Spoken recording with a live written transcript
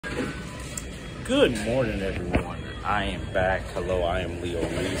Good morning, everyone. I am back. Hello, I am Leo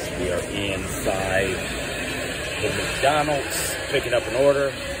Reese. We are inside the McDonald's picking up an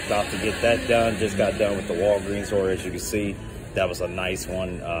order. About to get that done. Just got done with the Walgreens order, as you can see. That was a nice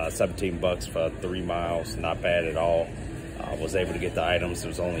one. 17 bucks for 3 miles. Not bad at all. Was able to get the items. There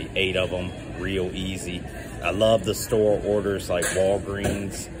was only 8 of them. Real easy. I love the store orders like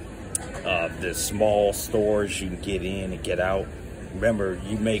Walgreens. The small stores you can get in and get out. Remember,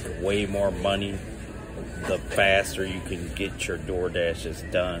 you make way more money the faster you can get your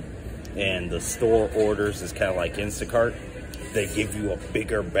DoorDashes done. And the store orders is kind of like Instacart. They give you a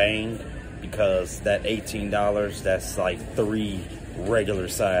bigger bang because that $18, that's like 3 regular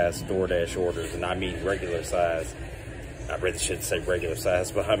size DoorDash orders. And I mean regular size. I really shouldn't say regular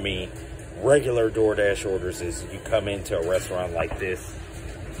size, but I mean regular DoorDash orders is you come into a restaurant like this.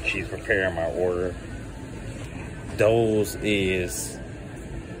 She's preparing my order. Those is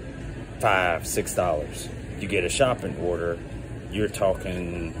 $5, $6. You get a shopping order, you're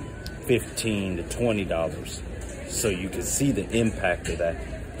talking $15 to $20. So you can see the impact of that.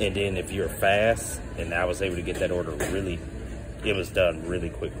 And then if you're fast, and I was able to get that order it was done really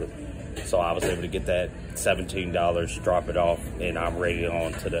quickly. So I was able to get that $17, drop it off, and I'm ready to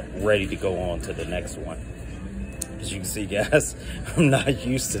go on to the next one. As you can see, guys, I'm not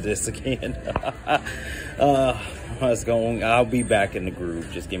used to this again. I'll be back in the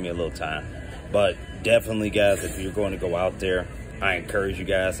groove. Just give me a little time. But definitely, guys, if you're going to go out there, I encourage you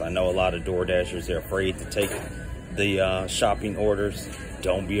guys. I know a lot of DoorDashers, they're afraid to take the shopping orders.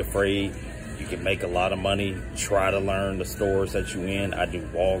 Don't be afraid. You can make a lot of money. Try to learn the stores that you're in. I do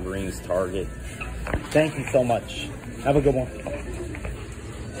Walgreens, Target. Thank you so much. Have a good one.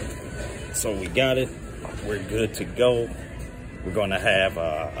 So we got it. We're good to go. We're going to have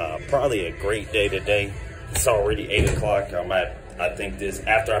probably a great day today. It's already 8 o'clock. I think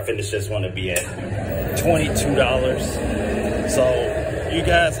after I finish this one, it'll be at $22. So you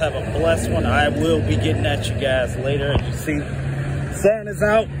guys have a blessed one. I will be getting at you guys later. As you see, sun is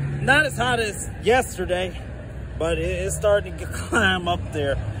out. Not as hot as yesterday, but it's starting to climb up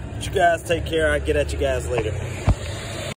there. But you guys take care. I'll get at you guys later.